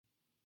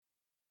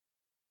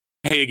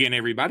Hey again,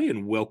 everybody,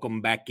 and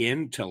welcome back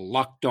in to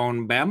Locked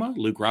On Bama.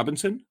 Luke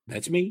Robinson,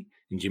 that's me,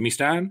 and Jimmy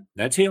Stein,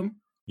 that's him.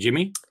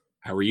 Jimmy,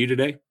 how are you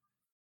today?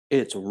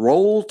 It's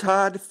Roll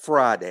Tide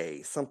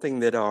Friday,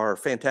 something that our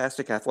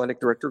fantastic athletic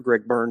director,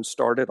 Greg Burns,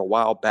 started a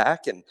while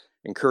back and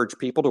encouraged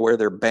people to wear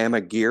their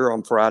Bama gear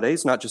on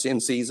Fridays, not just in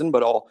season,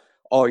 but all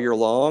year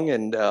long.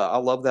 And I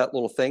love that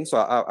little thing.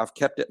 So I've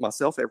kept it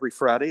myself every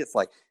Friday.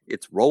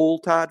 It's Roll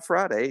Tide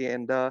Friday,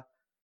 and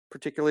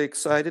particularly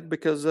excited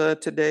because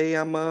today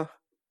I'm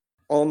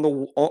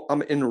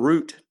I'm en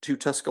route to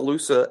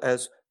Tuscaloosa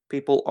as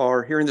people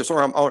are hearing this,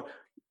 or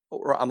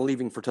I'm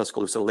leaving for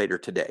Tuscaloosa later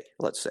today,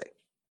 let's say.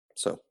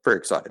 So very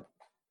excited.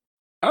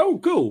 Oh,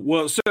 cool.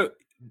 Well, so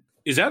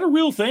is that a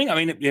real thing? I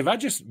mean, if I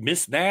just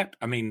missed that,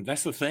 I mean,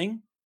 that's the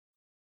thing.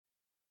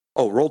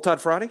 Oh, Roll Tide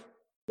Friday?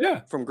 Yeah.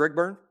 From Greg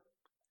Byrne?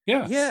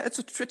 Yeah. Yeah, it's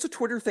a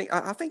Twitter thing.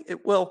 I think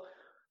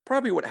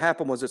probably what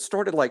happened was it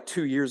started like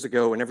 2 years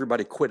ago and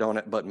everybody quit on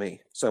it but me.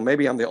 So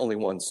maybe I'm the only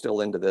one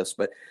still into this.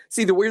 But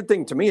see, the weird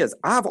thing to me is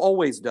I've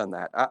always done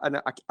that.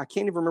 I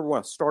can't even remember when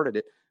I started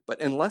it,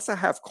 but unless I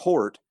have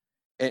court,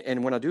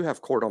 and when I do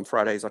have court on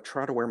Fridays, I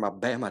try to wear my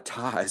Bama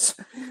ties.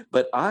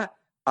 But I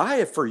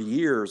have for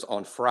years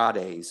on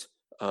Fridays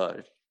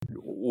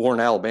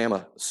worn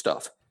Alabama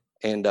stuff.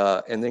 And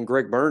then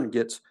Greg Byrne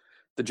gets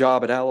the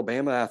job at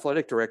Alabama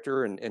athletic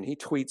director, and he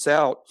tweets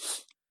out,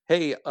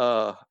 hey,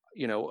 I'm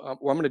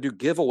going to do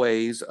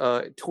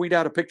giveaways. Tweet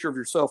out a picture of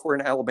yourself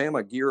wearing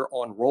Alabama gear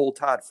on Roll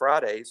Tide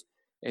Fridays,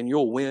 and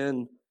you'll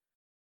win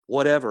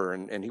whatever.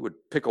 And he would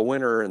pick a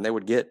winner, and they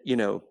would get,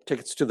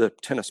 tickets to the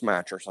tennis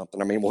match or something.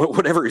 I mean,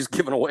 whatever he's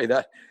giving away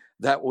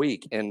that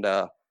week. And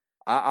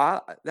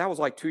I that was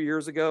like 2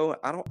 years ago.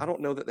 I don't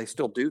know that they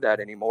still do that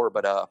anymore,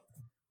 but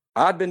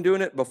I'd been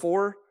doing it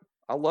before.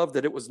 I love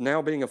that it was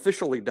now being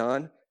officially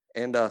done.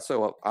 And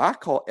so I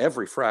call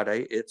every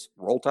Friday, it's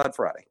Roll Tide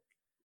Friday.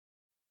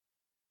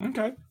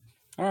 Okay.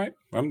 All right.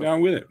 I'm down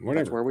with it.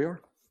 Whatever. That's where we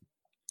are.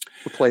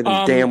 We play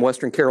these damn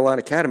Western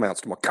Carolina Catamounts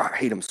tomorrow. God, I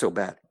hate them so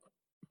bad.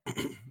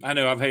 I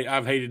know.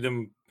 I've hated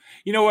them.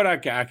 You know what? I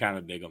kind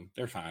of dig them.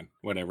 They're fine.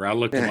 Whatever. I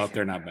looked them up.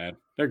 They're not bad.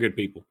 They're good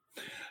people.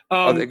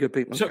 Are they good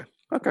people?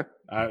 Okay.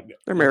 They're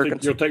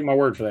Americans. You'll take my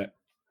word for that.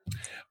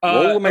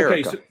 Roll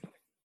America.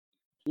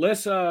 Okay,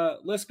 so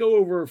let's go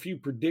over a few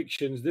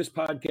predictions. This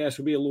podcast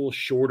will be a little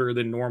shorter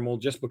than normal,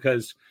 just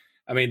because,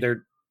 I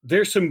mean,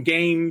 there's some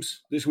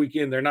games this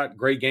weekend. They're not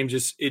great games.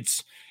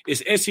 It's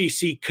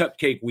SEC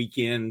Cupcake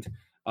weekend.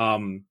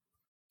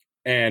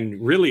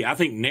 And really, I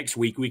think next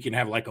week we can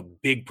have like a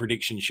big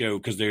prediction show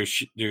because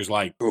there's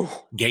like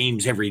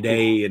games every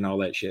day and all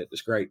that shit.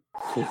 It's great.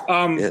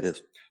 It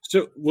is.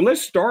 So, well,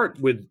 let's start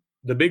with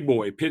the big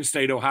boy, Penn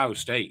State, Ohio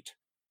State.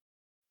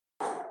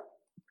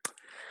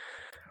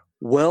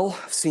 Well,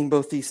 I've seen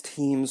both these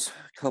teams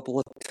a couple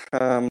of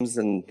times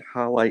and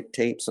highlight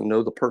tapes and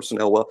know the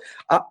personnel well.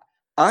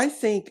 I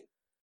think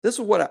this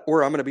is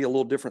where I'm going to be a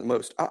little different than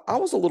most. I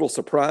was a little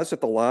surprised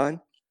at the line.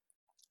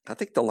 I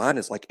think the line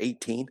is like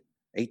 18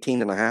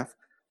 and a half.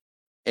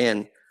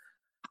 And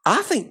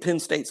I think Penn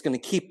State's going to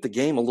keep the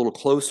game a little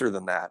closer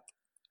than that.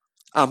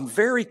 I'm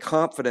very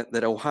confident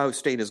that Ohio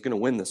State is going to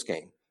win this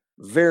game.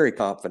 Very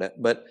confident.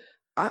 But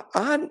I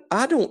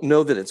don't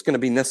know that it's going to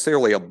be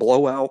necessarily a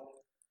blowout.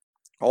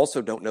 I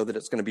also don't know that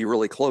it's going to be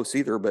really close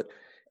either. But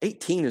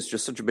 18 is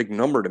just such a big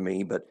number to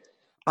me. But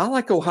I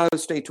like Ohio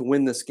State to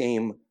win this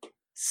game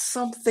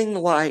something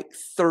like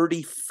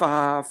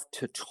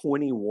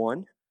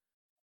 35-21.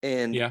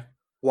 And yeah.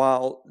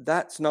 While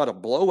that's not a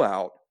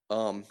blowout,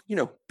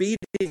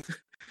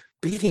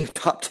 beating a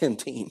top 10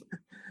 team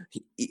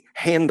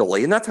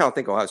handily, and that's how I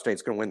think Ohio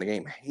State's going to win the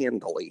game,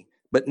 handily,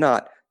 but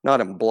not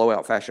in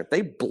blowout fashion.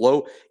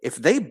 If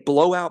they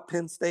blow out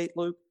Penn State,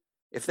 Luke,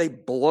 if they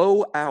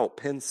blow out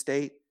Penn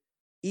State,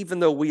 even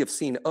though we have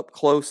seen up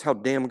close how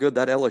damn good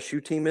that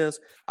LSU team is,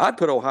 I'd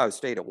put Ohio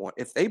State at 1.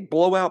 If they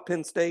blow out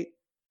Penn State,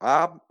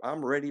 I'm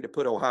ready to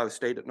put Ohio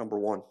State at number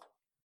 1.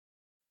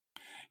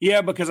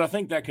 Yeah, because I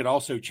think that could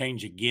also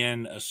change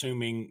again,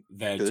 assuming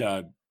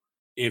that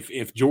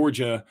if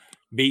Georgia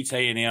beats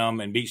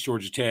A&M and beats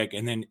Georgia Tech,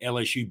 and then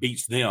LSU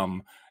beats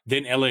them,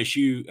 then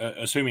LSU,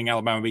 assuming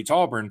Alabama beats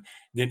Auburn,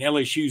 then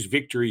LSU's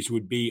victories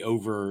would be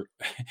over,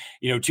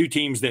 two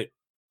teams that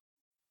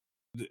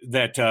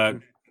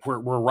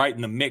were right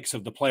in the mix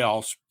of the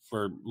playoffs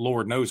for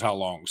Lord knows how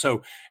long.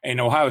 So,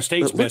 and Ohio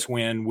State's best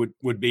win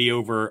would be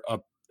over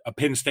a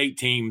Penn State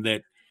team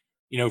that,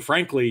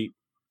 frankly.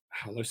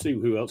 Let's see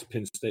who else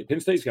Penn State. Penn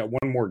State's got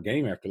one more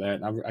game after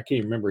that. I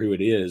can't remember who it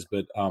is,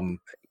 but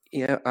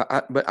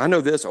but I know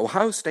this.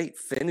 Ohio State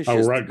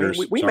finishes. Oh, Rutgers.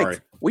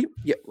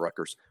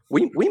 Rutgers.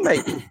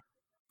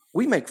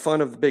 We make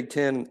fun of the Big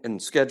Ten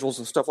and schedules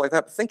and stuff like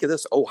that. But think of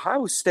this: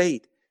 Ohio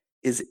State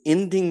is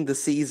ending the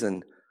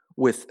season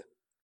with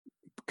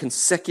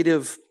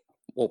consecutive.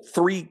 Well,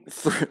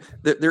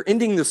 they're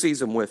ending the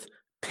season with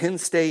Penn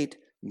State,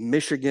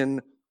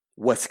 Michigan,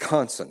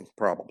 Wisconsin,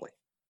 probably.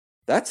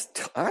 That's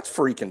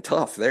freaking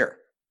tough there.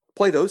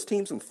 Play those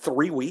teams in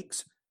 3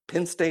 weeks.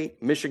 Penn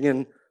State,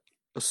 Michigan,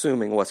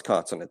 assuming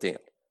Wisconsin at the end.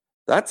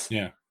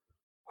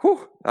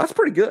 Whew, that's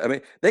pretty good. I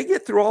mean, they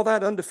get through all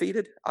that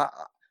undefeated.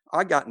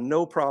 I got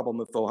no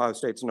problem if Ohio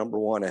State's number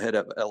one ahead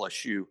of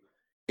LSU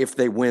if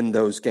they win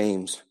those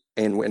games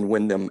and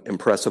win them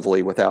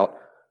impressively without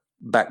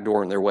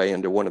backdooring their way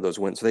into one of those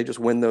wins. So they just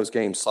win those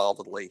games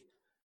solidly.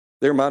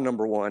 They're my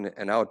number one,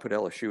 and I would put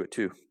LSU at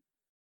 2.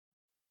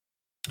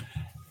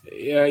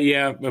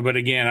 Yeah, but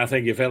again, I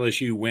think if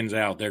LSU wins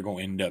out, they're going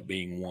to end up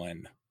being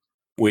 1,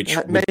 which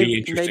would be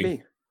interesting.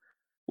 Maybe.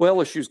 Well,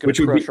 LSU's going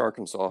to crush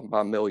Arkansas by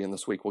 1 million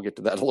this week. We'll get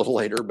to that a little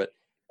later,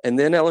 and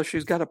then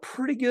LSU's got a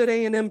pretty good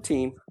A&M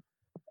team,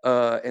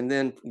 and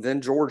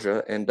then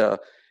Georgia, and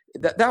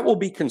that will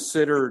be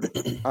considered,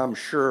 I'm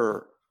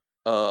sure,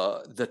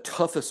 the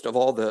toughest of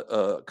all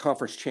the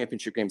conference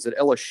championship games. At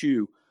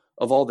LSU,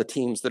 of all the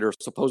teams that are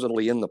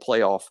supposedly in the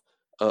playoff,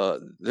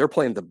 they're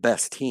playing the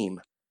best team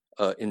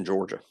in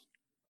Georgia.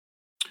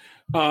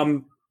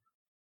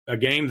 A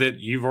game that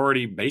you've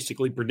already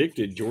basically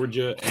predicted,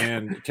 Georgia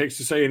and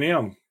Texas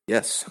A&M.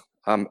 Yes,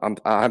 I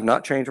have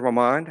not changed my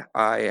mind.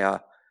 I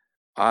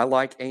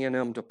like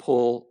A&M to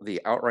pull the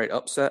outright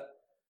upset.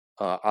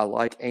 I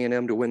like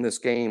A&M to win this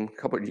game.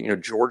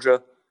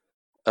 Georgia,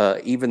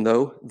 even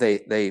though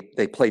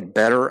they played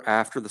better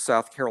after the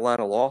South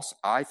Carolina loss,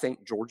 I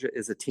think Georgia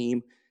is a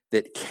team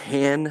that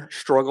can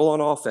struggle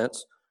on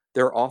offense.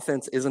 Their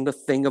offense isn't a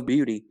thing of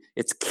beauty.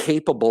 It's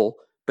capable,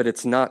 but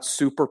it's not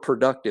super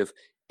productive.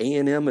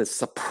 A&M is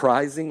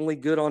surprisingly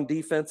good on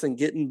defense and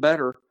getting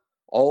better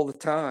all the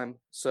time.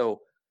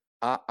 So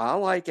I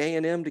like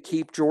A&M to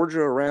keep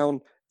Georgia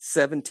around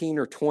 17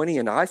 or 20.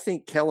 And I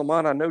think Kellen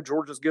Mond, I know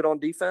Georgia's good on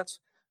defense,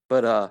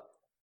 but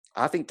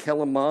I think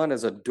Kellen Mond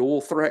is a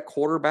dual threat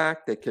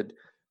quarterback that could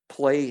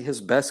play his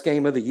best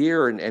game of the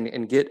year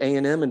and get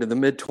A&M into the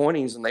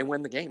mid-20s, and they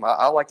win the game.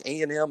 I like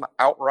A&M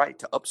outright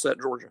to upset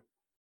Georgia.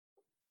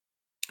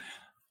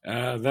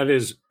 That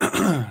is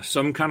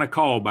some kind of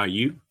call by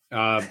you.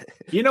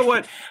 You know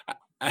what?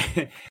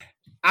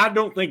 I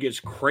don't think it's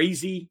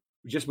crazy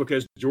just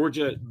because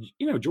Georgia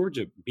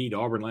beat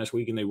Auburn last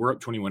week and they were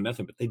up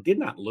 21-0, but they did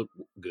not look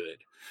good.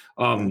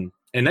 And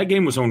that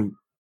game was on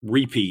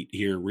repeat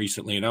here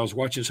recently, and I was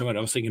watching some of it.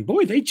 I was thinking,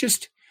 boy, they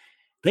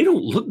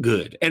don't look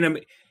good. And I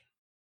mean,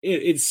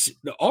 it's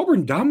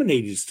Auburn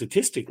dominated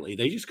statistically.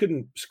 They just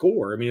couldn't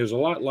score. I mean, it was a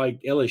lot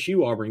like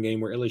LSU Auburn game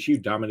where LSU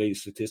dominated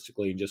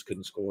statistically and just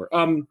couldn't score.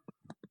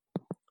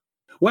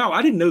 Wow,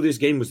 I didn't know this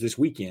game was this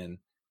weekend.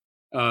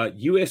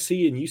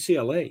 USC and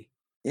UCLA.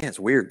 Yeah,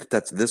 it's weird that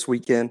that's this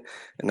weekend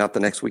and not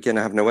the next weekend.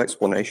 I have no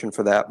explanation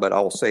for that, but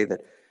I will say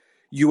that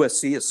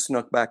USC has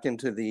snuck back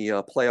into the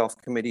playoff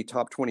committee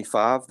top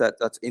 25.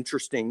 That's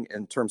interesting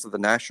in terms of the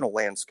national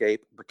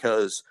landscape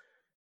because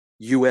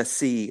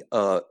USC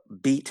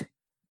beat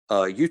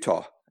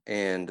Utah,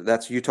 and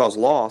that's Utah's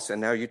loss.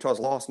 And now Utah's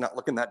loss not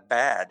looking that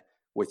bad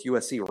with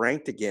USC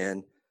ranked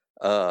again.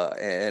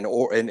 And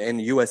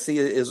USC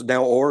is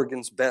now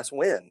Oregon's best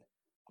win.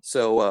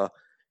 So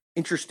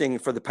interesting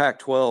for the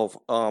Pac-12.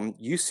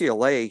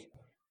 UCLA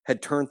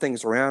had turned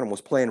things around and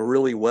was playing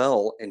really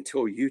well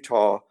until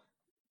Utah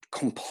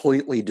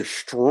completely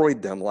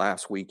destroyed them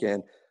last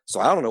weekend. So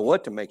I don't know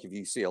what to make of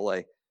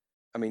UCLA.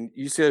 I mean,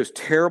 UCLA was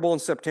terrible in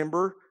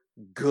September,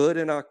 good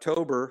in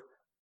October.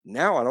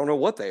 Now I don't know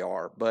what they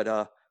are,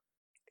 but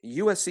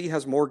USC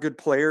has more good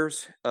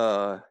players.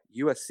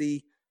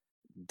 USC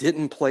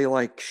didn't play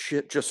like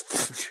shit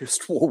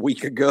just a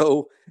week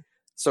ago.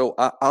 So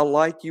I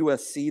like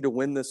USC to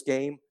win this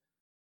game,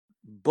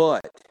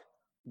 but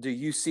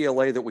the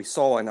UCLA that we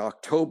saw in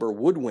October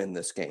would win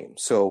this game.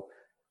 So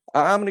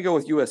I'm going to go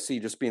with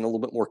USC just being a little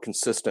bit more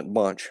consistent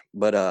bunch,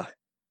 but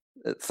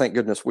thank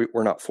goodness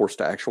we're not forced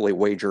to actually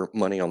wager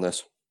money on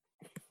this.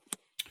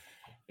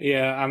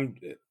 Yeah,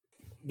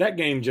 that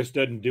game just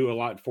doesn't do a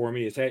lot for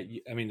me. It's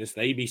the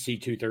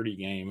ABC 2:30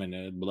 game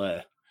and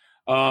blah.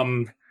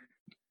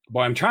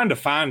 Boy, I'm trying to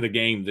find the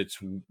game that's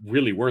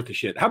really worth the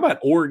shit. How about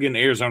Oregon,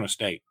 Arizona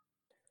State?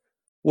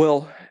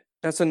 Well,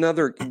 that's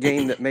another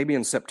game that maybe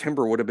in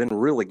September would have been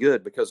really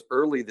good because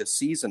early this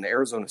season,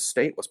 Arizona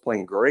State was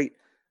playing great.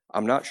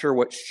 I'm not sure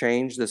what's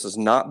changed. This has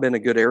not been a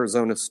good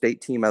Arizona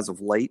State team as of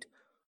late.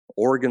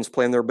 Oregon's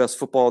playing their best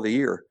football of the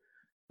year.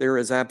 There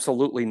is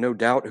absolutely no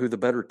doubt who the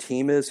better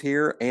team is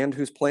here and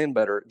who's playing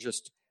better.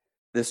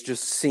 This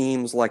just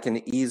seems like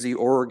an easy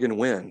Oregon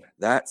win.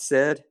 That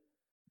said,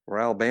 we're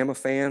Alabama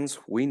fans.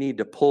 We need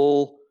to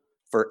pull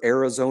for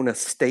Arizona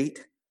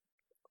State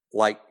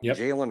like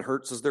Jalen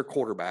Hurts is their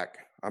quarterback.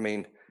 I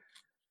mean,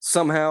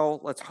 somehow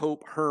let's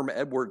hope Herm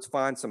Edwards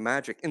finds some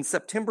magic. In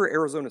September,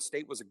 Arizona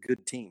State was a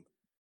good team.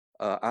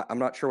 I'm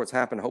not sure what's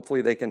happened.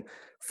 Hopefully they can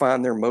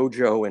find their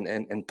mojo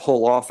and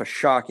pull off a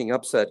shocking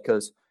upset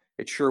because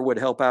it sure would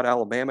help out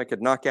Alabama. It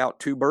could knock out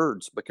two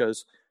birds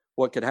because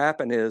what could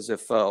happen is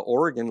if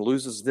Oregon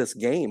loses this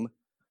game,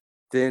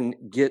 then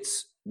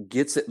gets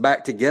it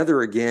back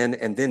together again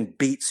and then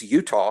beats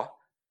Utah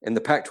in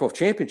the Pac-12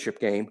 championship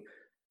game,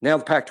 now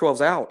the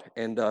Pac-12's out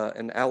and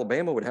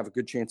Alabama would have a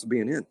good chance of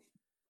being in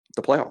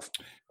the playoff.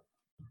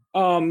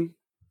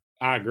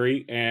 I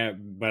agree.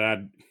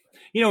 But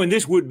and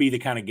this would be the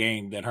kind of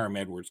game that Herm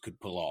Edwards could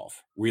pull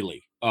off,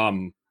 really.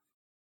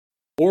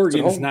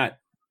 Oregon's not.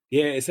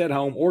 Yeah, it's at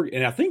home. Oregon,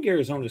 and I think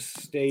Arizona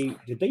State,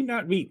 did they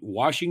not beat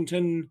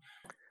Washington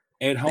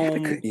at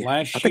home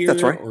last year? I think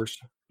that's right.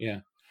 Yeah.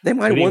 They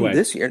might have won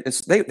this year.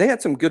 They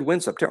had some good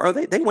wins up there.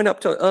 They went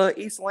up to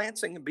East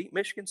Lansing and beat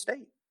Michigan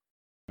State.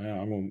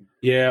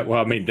 Yeah,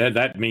 well, I mean,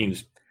 that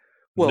means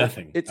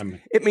nothing.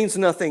 It means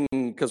nothing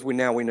because we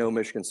know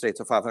Michigan State's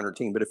a 500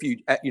 team. But if you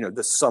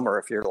this summer,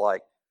 if you're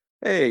like,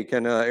 hey,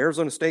 can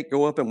Arizona State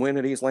go up and win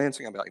at East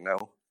Lansing? I'd be like,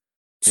 no.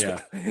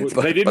 Yeah,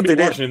 they didn't beat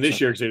Washington this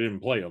year because they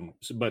didn't play them.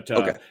 But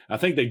I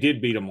think they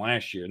did beat them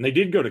last year, and they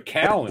did go to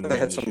Cal. And they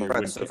had some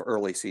impressive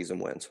early season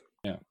wins.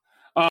 Yeah,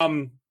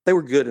 they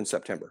were good in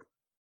September.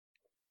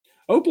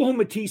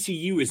 Oklahoma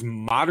TCU is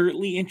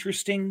moderately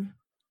interesting.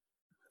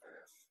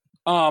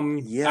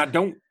 I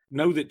don't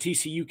know that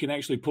TCU can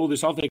actually pull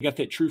this off. They got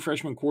that true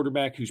freshman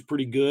quarterback who's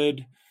pretty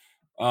good,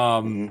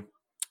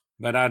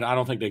 but I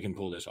don't think they can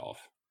pull this off.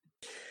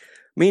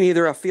 Me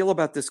neither. I feel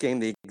about this game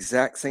the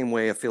exact same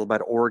way I feel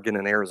about Oregon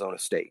and Arizona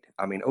State.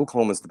 I mean,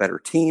 Oklahoma's the better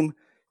team.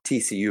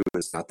 TCU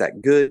is not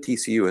that good.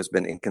 TCU has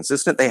been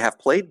inconsistent. They have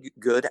played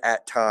good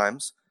at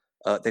times.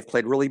 They've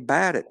played really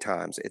bad at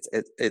times.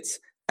 It's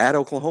at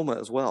Oklahoma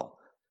as well.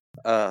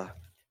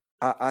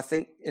 I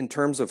think in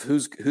terms of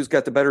who's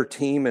got the better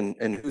team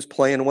and who's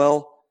playing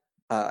well,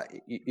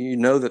 you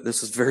know that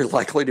this is very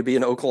likely to be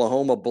an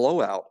Oklahoma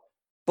blowout.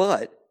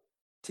 But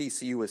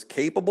TCU is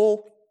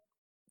capable.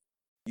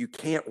 You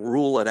can't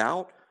rule it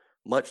out,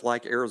 much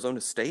like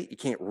Arizona State. You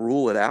can't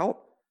rule it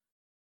out.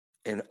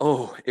 And,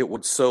 it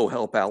would so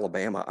help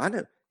Alabama. I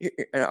know.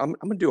 I'm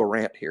going to do a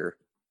rant here.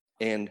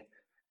 And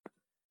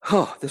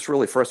this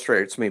really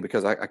frustrates me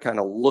because I kind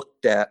of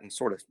looked at and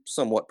sort of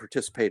somewhat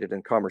participated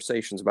in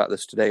conversations about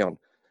this today on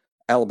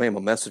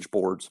Alabama message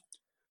boards.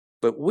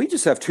 But we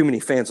just have too many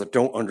fans that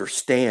don't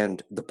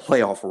understand the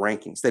playoff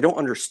rankings. They don't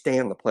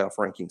understand the playoff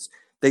rankings.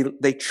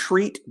 They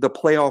treat the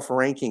playoff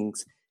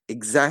rankings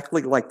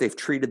exactly like they've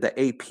treated the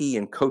AP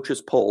and coaches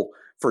poll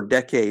for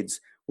decades,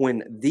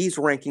 when these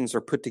rankings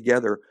are put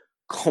together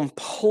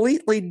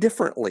completely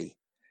differently.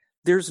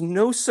 There's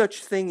no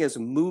such thing as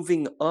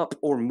moving up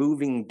or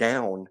moving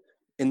down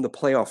in the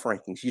playoff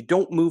rankings. You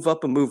don't move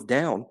up and move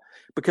down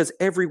because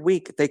every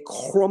week they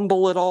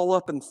crumble it all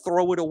up and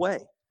throw it away.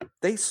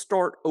 They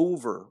start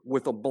over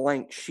with a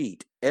blank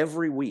sheet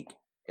every week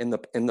in the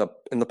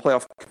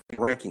playoff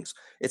rankings.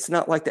 It's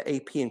not like the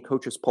AP and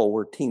coaches poll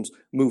where teams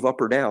move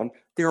up or down.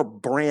 There are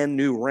brand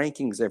new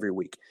rankings every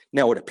week.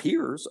 Now it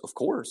appears, of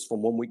course,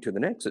 from one week to the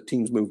next that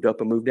teams moved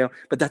up and moved down,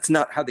 but that's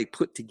not how they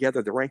put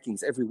together the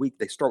rankings every week.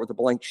 They start with a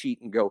blank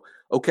sheet and go,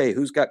 okay,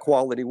 who's got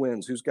quality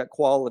wins? Who's got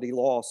quality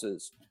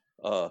losses?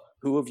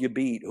 Who have you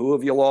beat? Who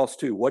have you lost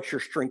to? What's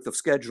your strength of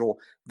schedule?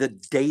 The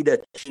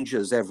data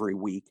changes every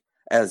week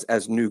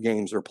as new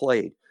games are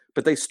played,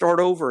 but they start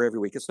over every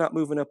week. It's not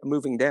moving up and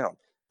moving down.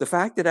 The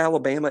fact that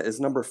Alabama is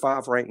number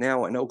 5 right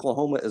now and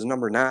Oklahoma is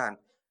number 9,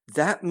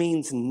 that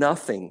means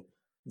nothing.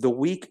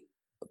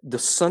 The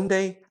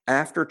Sunday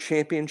after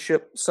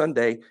Championship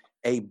Sunday,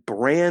 a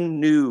brand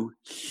new,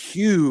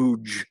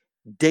 huge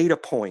data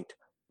point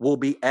will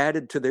be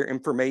added to their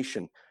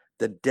information,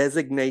 the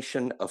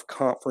designation of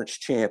conference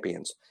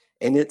champions.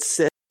 And it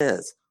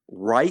says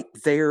right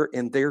there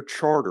in their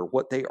charter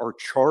what they are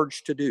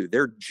charged to do.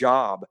 Their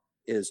job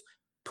is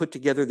put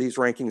together these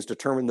rankings,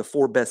 determine the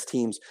 4 best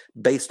teams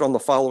based on the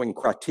following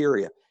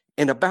criteria.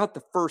 And about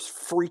the first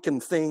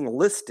freaking thing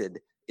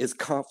listed is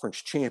conference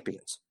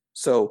champions.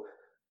 So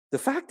the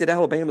fact that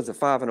Alabama's at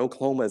 5 and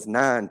Oklahoma is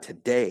 9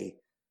 today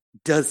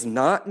does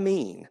not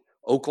mean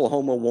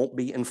Oklahoma won't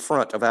be in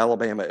front of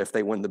Alabama if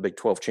they win the Big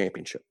 12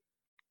 championship.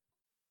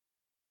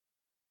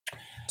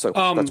 So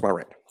that's my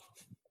rant.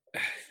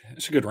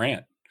 That's a good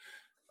rant.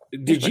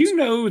 Did you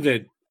know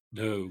that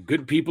the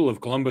good people of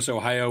Columbus,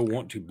 Ohio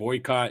want to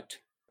boycott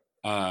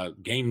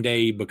game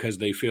day because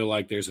they feel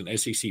like there's an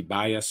SEC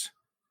bias?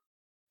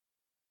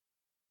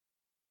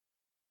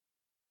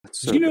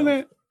 Did you know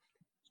that?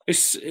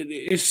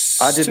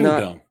 It's I did so not,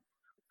 dumb.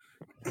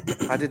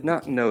 I did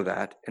not know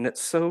that, and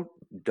it's so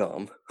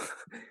dumb.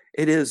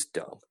 It is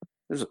dumb.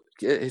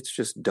 It's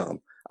just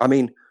dumb. I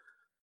mean,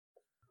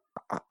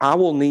 I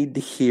will need to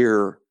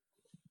hear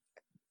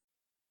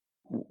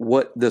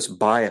what this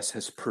bias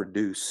has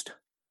produced.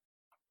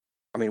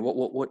 I mean,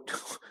 what?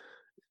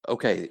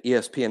 Okay,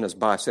 ESPN is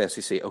biased to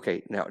SEC.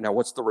 Okay, now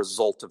what's the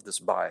result of this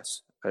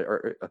bias?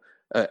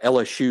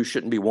 LSU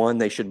shouldn't be 1;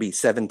 they should be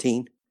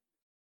 17.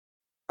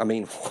 I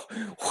mean,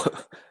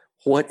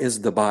 what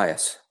is the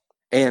bias?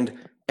 And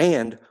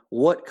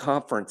what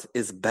conference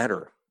is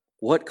better?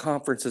 What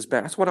conference is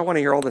better? That's what I want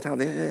to hear all the time.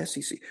 The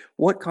SEC.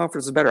 What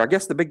conference is better? I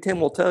guess the Big Ten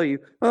will tell you,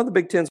 well, the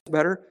Big Ten's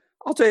better.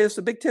 I'll tell you this,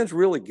 the Big Ten's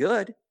really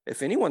good.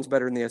 If anyone's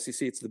better than the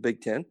SEC, it's the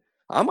Big Ten.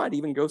 I might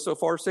even go so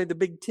far as to say the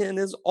Big Ten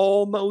is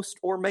almost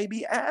or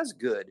maybe as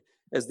good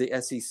as the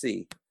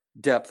SEC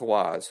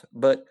depth-wise.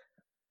 But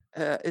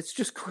it's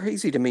just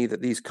crazy to me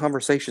that these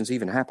conversations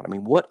even happen. I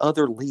mean, what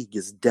other league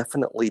is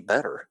definitely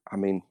better? I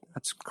mean,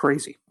 that's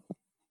crazy.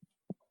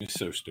 It's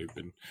so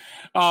stupid.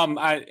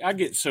 I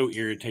get so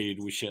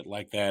irritated with shit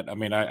like that. I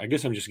mean, I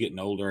guess I'm just getting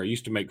older. I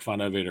used to make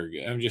fun of it, or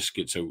I just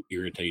get so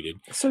irritated.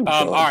 So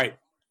all right.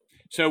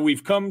 So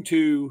we've come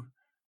to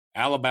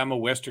Alabama,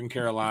 Western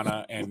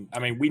Carolina, and I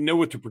mean, we know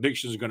what the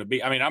prediction is going to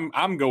be. I mean,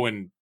 I'm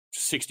going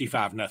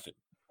 65-0.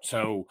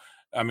 So,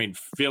 I mean,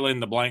 fill in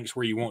the blanks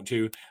where you want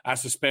to. I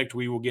suspect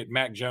we will get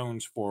Mac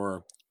Jones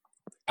for.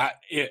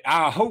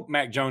 I hope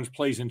Mac Jones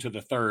plays into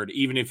the third,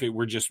 even if it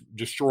were just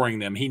destroying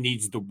them. He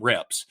needs the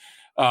reps.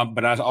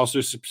 But I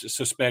also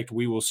suspect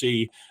we will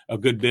see a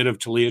good bit of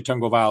Taulia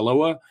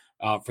Tagovailoa.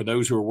 For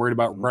those who are worried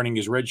about running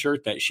his red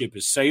shirt, that ship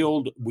has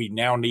sailed. We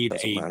now need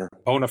a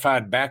bona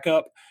fide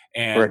backup,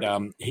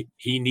 and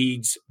he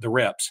needs the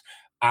reps.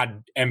 I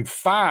am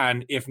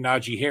fine if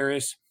Najee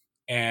Harris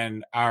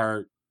and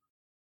our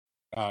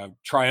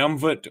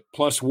triumvirate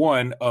plus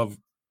one of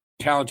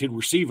talented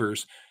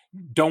receivers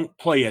don't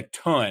play a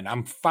ton.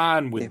 I'm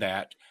fine with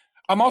that.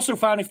 I'm also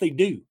fine if they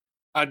do.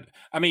 I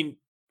mean,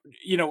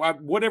 you know,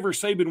 whatever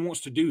Saban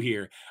wants to do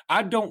here,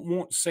 I don't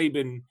want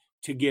Saban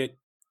to get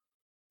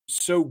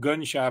so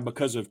gun shy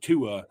because of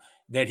Tua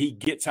that he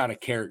gets out of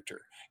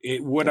character.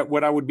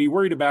 What I would be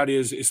worried about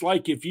is it's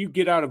like if you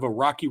get out of a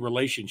rocky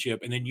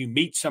relationship and then you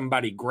meet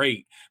somebody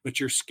great, but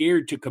you're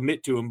scared to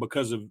commit to him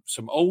because of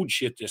some old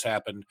shit that's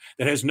happened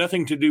that has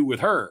nothing to do with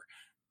her.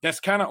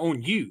 That's kind of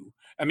on you.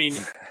 I mean,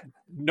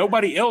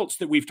 nobody else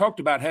that we've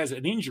talked about has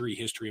an injury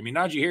history. I mean,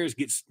 Najee Harris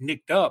gets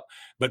nicked up,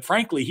 but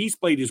frankly, he's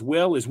played as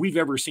well as we've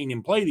ever seen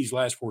him play these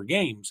last 4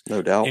 games.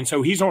 No doubt. And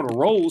so he's on a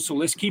roll, so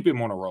let's keep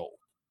him on a roll.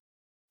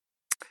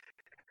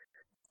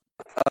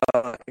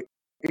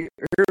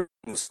 Here's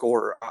the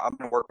score. I'm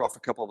going to work off a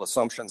couple of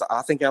assumptions.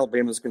 I think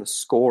Alabama's going to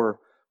score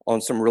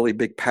on some really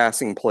big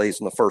passing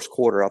plays in the first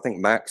quarter. I think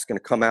Mac's going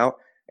to come out,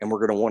 and we're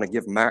going to want to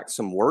give Mac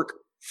some work,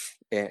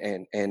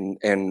 and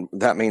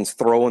that means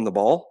throwing the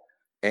ball.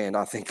 And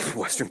I think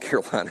Western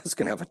Carolina is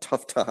going to have a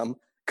tough time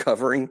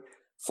covering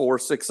 4,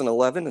 6, and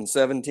 11 and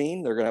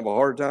 17. They're going to have a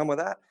hard time with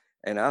that.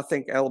 And I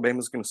think Alabama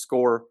is going to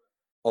score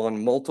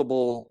on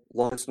multiple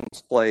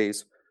long-distance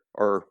plays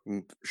or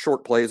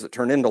short plays that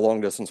turn into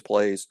long-distance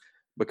plays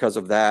because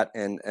of that.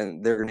 And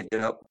they're going to get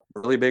up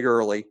really big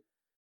early.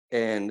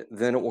 And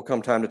then it will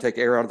come time to take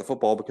air out of the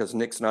football because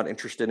Nick's not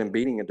interested in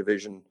beating a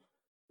Division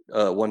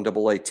 1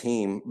 AA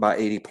team by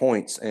 80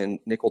 points. And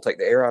Nick will take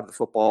the air out of the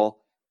football,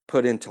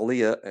 put in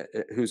Taulia,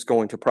 who's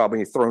going to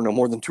probably throw no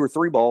more than 2 or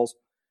 3 balls,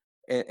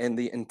 and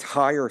the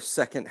entire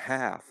second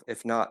half,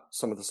 if not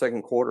some of the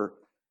second quarter,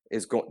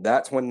 is going.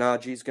 That's when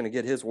Najee's going to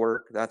get his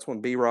work. That's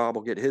when B-Rob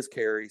will get his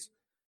carries.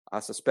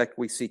 I suspect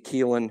we see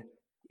Keelan,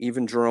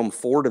 even Jerome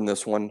Ford in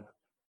this one,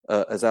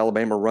 as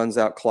Alabama runs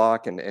out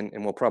clock, and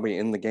we'll probably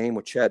end the game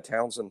with Chad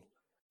Townsend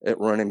at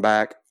running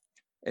back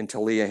and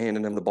Taulia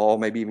handing him the ball,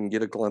 maybe even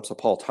get a glimpse of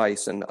Paul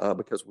Tyson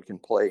because we can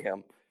play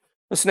him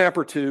a snap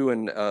or two,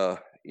 and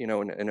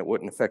it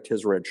wouldn't affect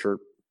his red shirt.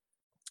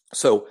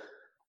 So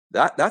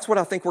that's what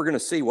I think we're going to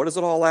see. What does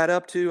it all add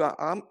up to?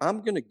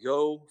 I'm going to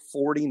go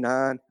 49.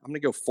 I'm going to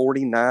go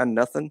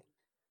 49-0.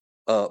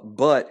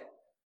 But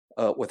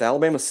with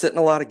Alabama sitting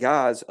a lot of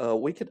guys,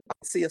 we could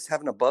see us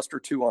having a bust or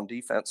two on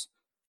defense,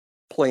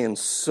 playing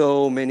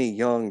so many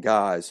young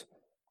guys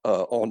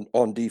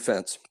on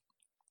defense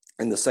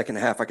in the second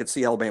half. I could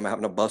see Alabama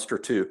having a bust or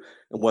two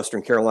and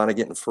Western Carolina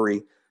getting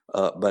free.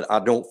 But I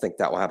don't think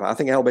that will happen. I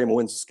think Alabama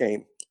wins this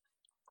game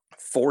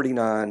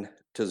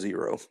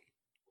 49-0.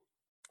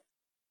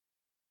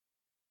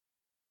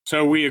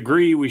 So we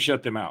agree we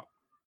shut them out.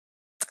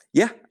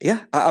 Yeah.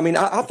 I mean,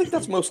 I think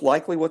that's most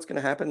likely what's going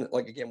to happen.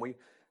 Like, again,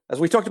 as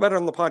we talked about it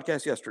on the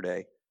podcast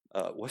yesterday,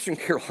 Western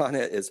Carolina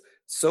is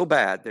so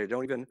bad they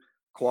don't even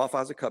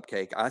qualify as a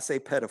cupcake. I say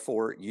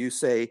pedophore. You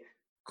say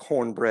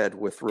cornbread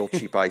with real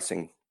cheap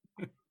icing.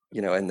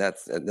 And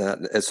that's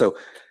so.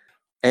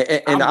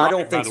 And I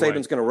don't think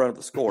Saban's going to run up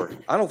the score.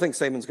 I don't think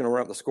Saban's going to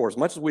run up the score. As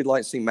much as we'd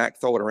like to see Mac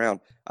throw it around,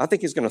 I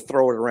think he's going to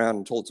throw it around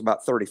until it's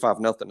about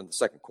 35-0 in the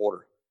second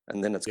quarter.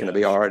 And then it's going to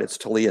be, all right, it's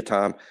Taulia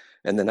time.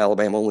 And then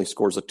Alabama only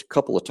scores a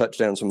couple of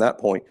touchdowns from that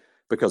point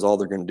because all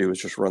they're going to do is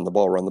just run the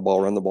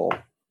ball.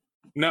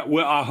 No,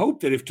 well, I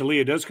hope that if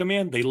Taulia does come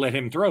in, they let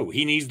him throw.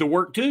 He needs the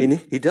work too.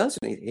 He does.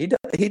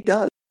 He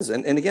does.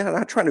 And again, I'm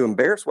not trying to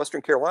embarrass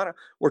Western Carolina.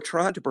 We're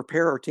trying to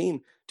prepare our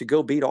team to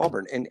go beat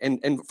Auburn.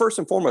 And first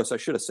and foremost, I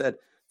should have said,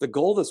 the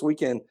goal this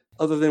weekend,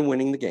 other than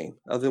winning the game,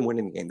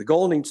 the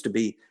goal needs to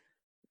be,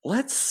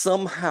 let's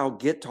somehow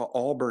get to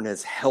Auburn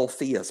as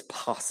healthy as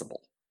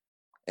possible.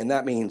 And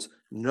that means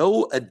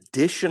no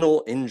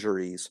additional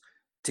injuries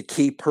to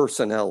key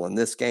personnel in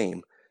this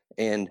game.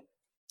 And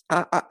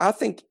I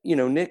think,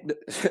 Nick,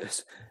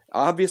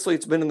 obviously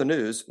it's been in the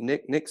news.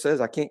 Nick says,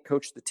 I can't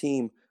coach the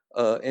team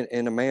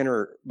in a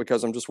manner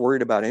because I'm just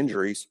worried about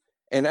injuries.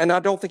 And I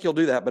don't think he'll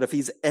do that. But if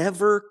he's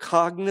ever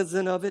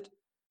cognizant of it,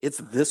 it's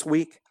this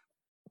week,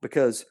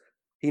 because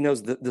he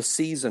knows that the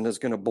season is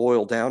going to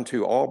boil down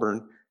to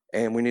Auburn,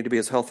 and we need to be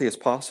as healthy as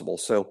possible.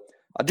 So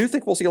I do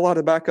think we'll see a lot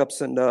of backups,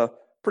 and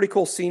pretty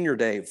cool senior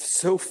day.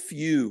 So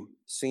few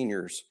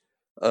seniors,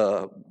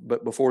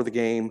 but before the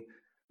game,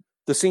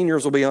 The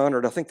seniors will be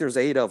honored. I think there's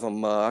 8 of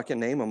them. I can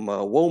name them: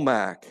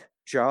 Womack,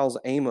 Giles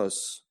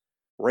Amos,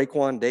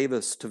 Raekwon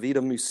Davis,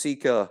 Tavita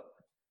Musica,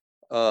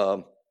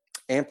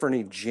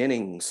 Anthony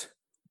Jennings,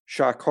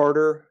 Shy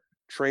Carter,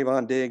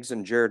 Trayvon Diggs,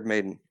 and Jared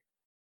Maiden.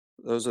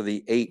 Those are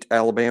the 8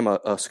 Alabama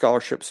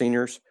scholarship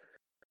seniors.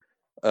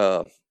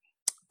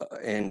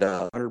 And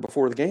honored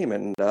before the game,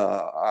 and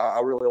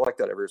I really like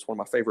that. It's one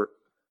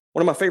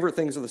of my favorite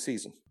things of the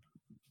season.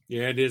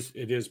 Yeah, it is.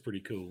 It is pretty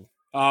cool.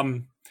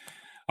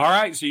 All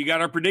right, so you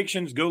got our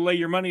predictions. Go lay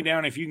your money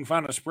down if you can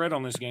find a spread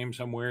on this game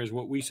somewhere, is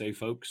what we say,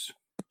 folks.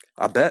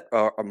 I bet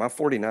my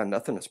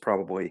 49-0 is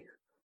probably.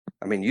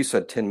 I mean, you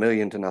said 10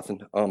 million to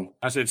nothing.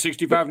 I said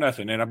 65-0,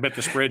 and I bet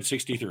the spread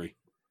 63.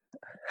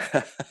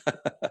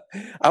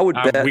 I would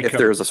bet if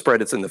there's a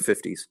spread, it's in the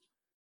 50s.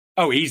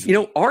 Oh, easy.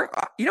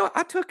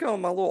 I took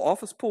my little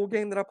office pool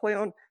game that I play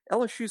on.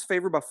 LSU's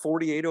favored by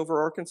 48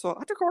 over Arkansas.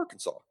 I took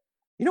Arkansas.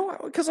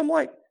 Because I'm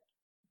like,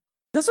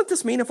 doesn't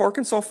this mean if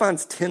Arkansas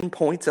finds 10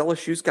 points,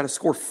 LSU's got to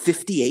score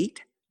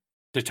 58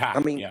 to tie? I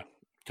mean,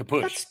 to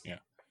push.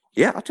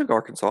 Yeah, I took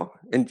Arkansas,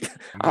 and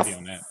I'm with you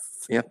on that.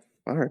 Yeah,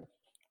 all right.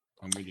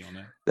 I'm with you on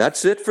that.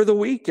 That's it for the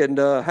week, and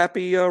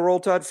happy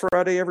Roll Tide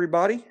Friday,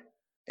 everybody.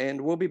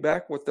 And we'll be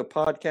back with the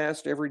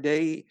podcast every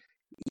day,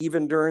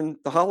 even during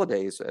the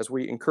holidays, as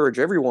we encourage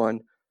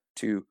everyone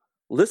to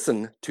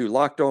listen to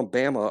Locked On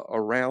Bama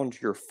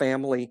around your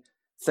family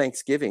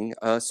Thanksgiving,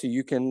 so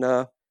you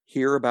can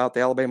hear about the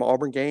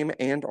Alabama-Auburn game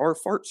and our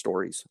fart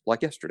stories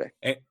like yesterday.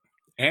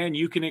 And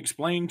you can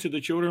explain to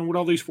the children what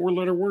all these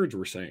 4-letter words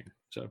we're saying.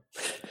 So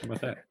how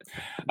about that?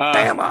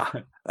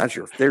 Bama.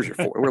 There's your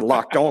 4. We're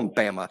locked on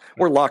Bama.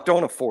 We're locked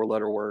on a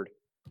 4-letter word.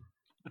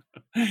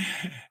 All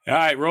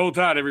right. Roll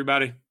Tide,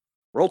 everybody.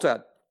 Roll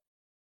Tide.